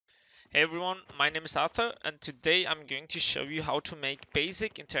Hey everyone, my name is Arthur and today I'm going to show you how to make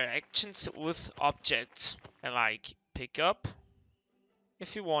basic interactions with objects. And like pick up.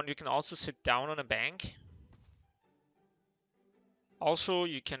 If you want, you can also sit down on a bank. Also,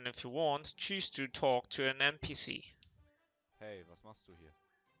 you can, if you want, choose to talk to an NPC. Hey, was machst du hier?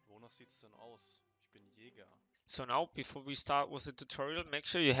 Wonach sieht es denn aus? Ich bin Jäger. So now, before we start with the tutorial, make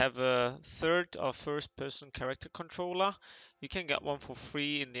sure you have a third or first person character controller. You can get one for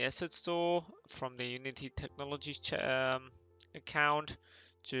free in the asset store from the Unity Technologies account.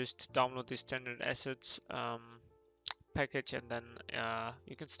 Just download the standard assets package and then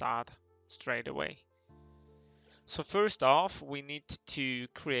you can start straight away. So first off, we need to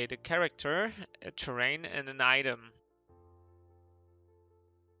create a character, a terrain, and an item.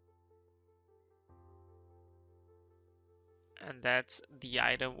 And that's the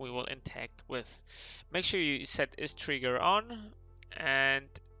item we will interact with. Make sure you set isTrigger on and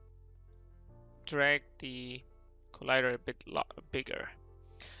drag the collider a bit bigger.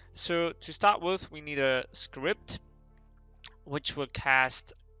 So to start with, we need a script which will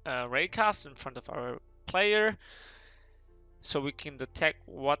cast a raycast in front of our player so we can detect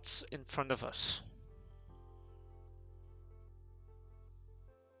what's in front of us.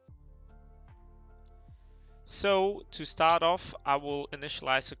 So to start off, I will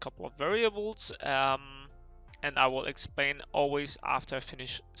initialize a couple of variables and I will explain always after I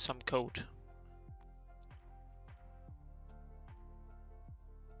finish some code.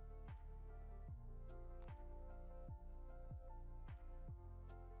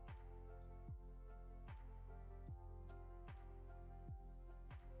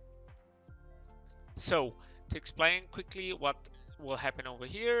 So to explain quickly what will happen over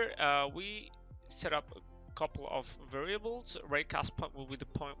here, we set up a couple of variables. Raycast point will be the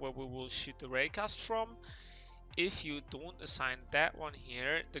point where we will shoot the raycast from. If you don't assign that one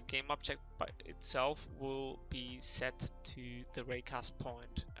here, the game object by itself will be set to the raycast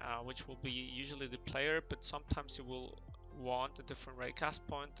point, which will be usually the player, but sometimes you will want a different raycast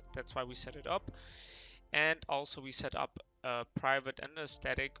point. That's why we set it up. And also we set up a private and a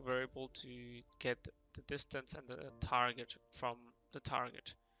static variable to get the distance and the target from the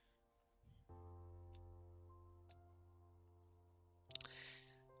target.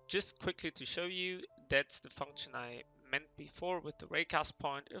 Just quickly to show you, that's the function I meant before with the raycast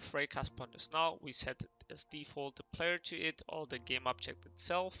point. If raycast point is null, we set it as default the player to it or the game object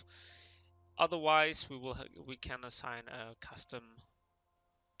itself. Otherwise, we can assign a custom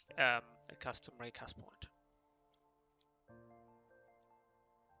raycast point.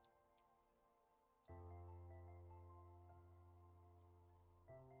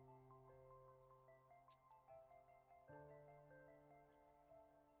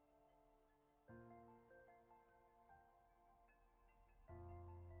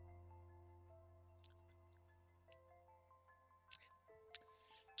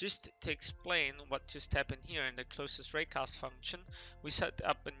 Just to explain what just happened here in the closest raycast function, we set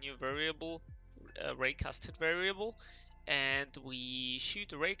up a new variable, a raycasted variable, and we shoot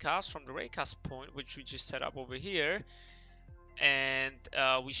the raycast from the raycast point, which we just set up over here, and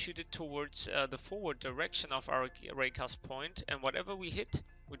we shoot it towards the forward direction of our raycast point, and whatever we hit,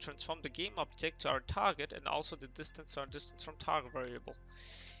 we transform the game object to our target and also the distance to our distance from target variable.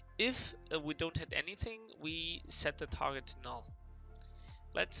 If we don't hit anything, we set the target to null.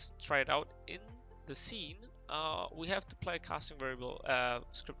 Let's try it out in the scene. We have the play casting variable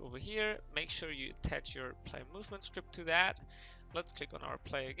script over here. Make sure you attach your play movement script to that. Let's click on our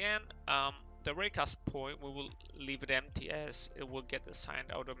play again. The raycast point, we will leave it empty as it will get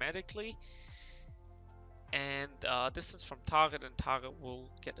assigned automatically. And distance from target and target will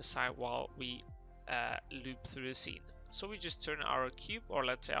get assigned while we loop through the scene. So we just turn our cube, or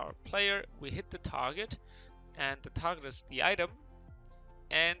let's say our player, we hit the target, and the target is the item,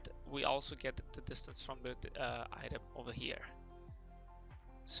 and we also get the distance from the item over here.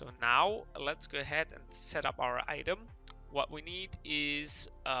 So now let's go ahead and set up our item. What we need is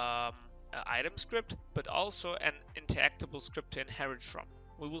an item script, but also an interactable script to inherit from.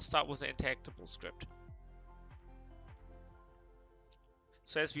 We will start with the interactable script.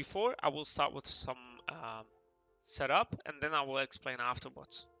 So as before, I will start with some setup and then I will explain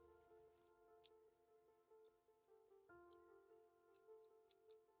afterwards.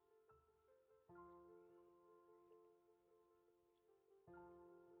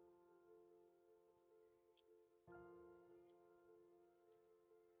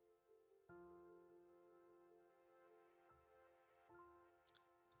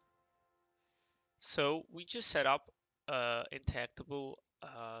 So we just set up interactable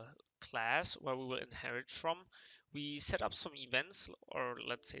class where we will inherit from, we set up some events, or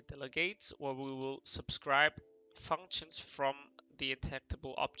let's say delegates, where we will subscribe functions from the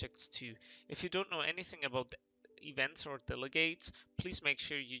interactable objects to. If you don't know anything about events or delegates, please make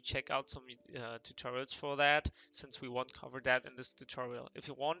sure you check out some tutorials for that, since we won't cover that in this tutorial. If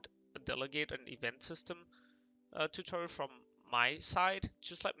you want a delegate and event system tutorial from my side,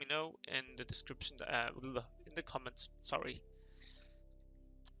 just let me know in the description, in the comments, sorry.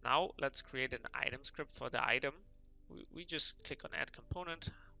 Now let's create an item script for the item. We just click on add component,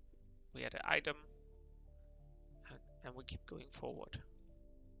 we add an item, and we keep going forward.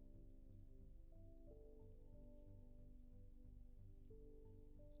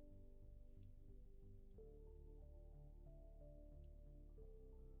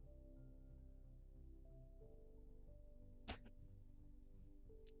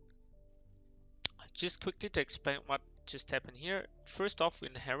 Just quickly to explain what just happened here. First off, we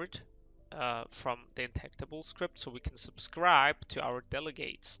inherit from the interactable script so we can subscribe to our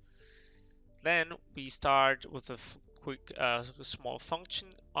delegates. Then we start with a quick small function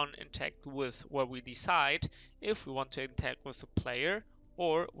on interact with, where we decide if we want to interact with a player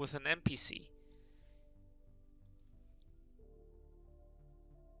or with an NPC.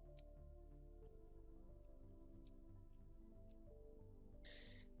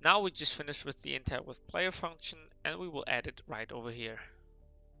 Now we just finished with the interact with player function, and we will add it right over here.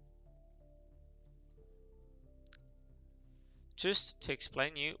 Just to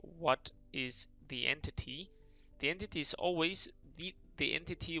explain you what is the entity is always the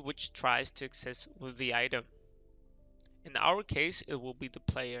entity which tries to access with the item. In our case, it will be the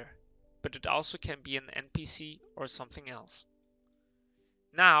player, but it also can be an NPC or something else.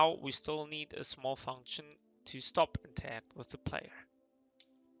 Now we still need a small function to stop interact with the player.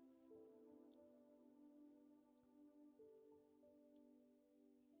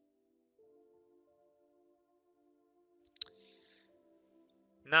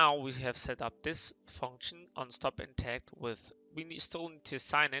 Now we have set up this function on stop interact with. We still need to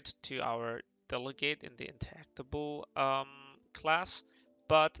assign it to our delegate in the interactable class,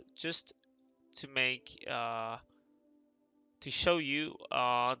 but just to make to show you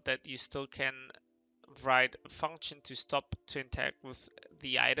that you still can write a function to stop to interact with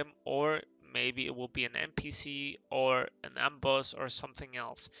the item, or maybe it will be an NPC or an amboss or something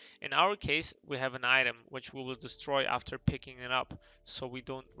else. In our case, we have an item which we will destroy after picking it up, so we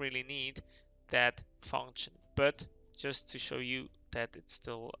don't really need that function, but just to show you that it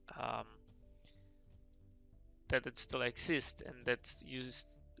still exists, and that you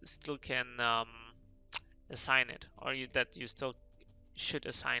still can assign it, or that you still should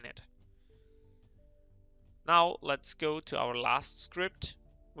assign it. Now let's go to our last script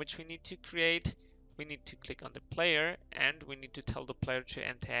which we need to create. We need to click on the player, and we need to tell the player to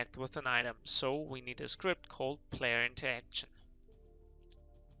interact with an item. So we need a script called player interaction.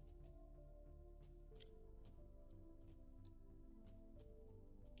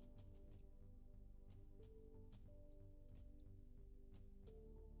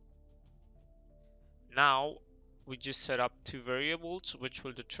 Now we just set up two variables which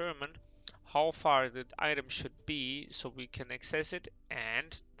will determine how far the item should be so we can access it,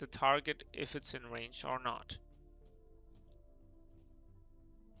 and the target if it's in range or not.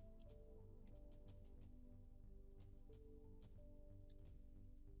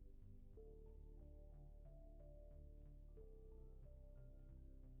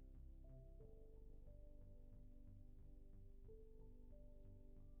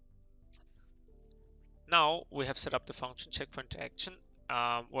 Now we have set up the function check for interaction,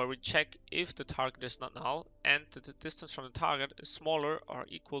 where we check if the target is not null and the distance from the target is smaller or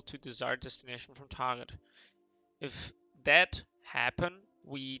equal to desired destination from target. If that happen,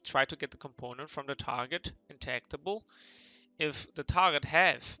 we try to get the component from the target interactable. If the target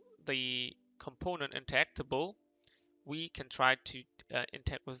have the component interactable, we can try to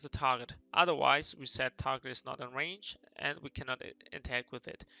interact with the target. Otherwise, we said target is not in range and we cannot interact with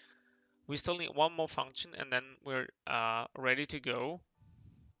it. We still need one more function, and then we're ready to go.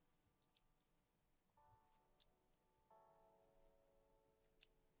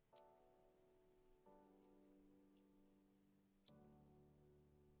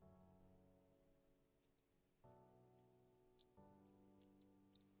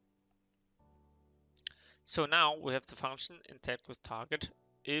 So now we have the function interact with target.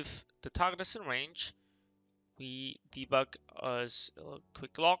 If the target is in range, we debug as a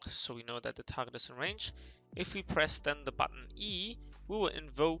quick log, so we know that the target is in range. If we press then the button E, we will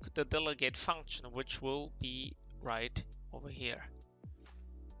invoke the delegate function, which will be right over here.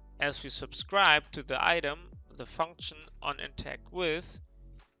 As we subscribe to the item, the function on interact with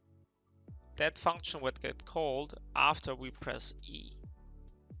that function would get called after we press E.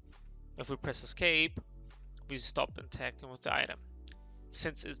 If we press escape, we stop interacting with the item.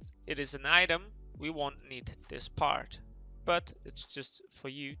 Since it is an item, we won't need this part, but it's just for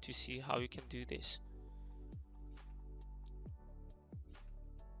you to see how you can do this.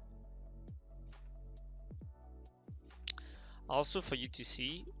 Also for you to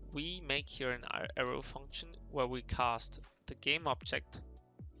see, we make here an arrow function where we cast the game object,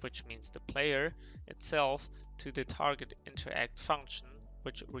 which means the player itself, to the target interact function,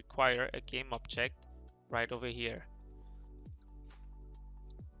 which require a game object right over here.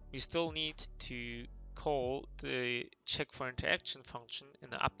 We still need to call the check for interaction function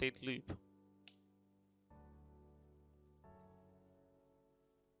in the update loop.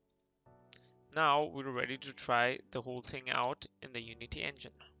 Now we're ready to try the whole thing out in the Unity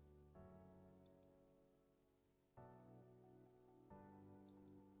engine.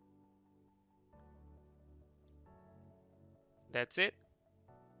 That's it.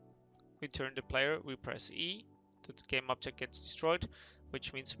 We turn the player, we press E, the game object gets destroyed,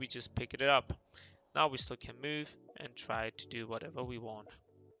 which means we just pick it up. Now we still can move and try to do whatever we want.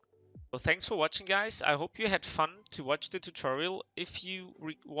 Well, thanks for watching, guys. I hope you had fun to watch the tutorial. If you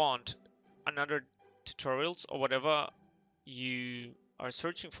want another tutorials or whatever you are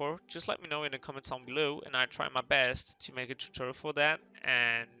searching for, just let me know in the comments down below, and I try my best to make a tutorial for that.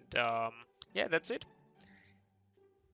 And yeah, that's it.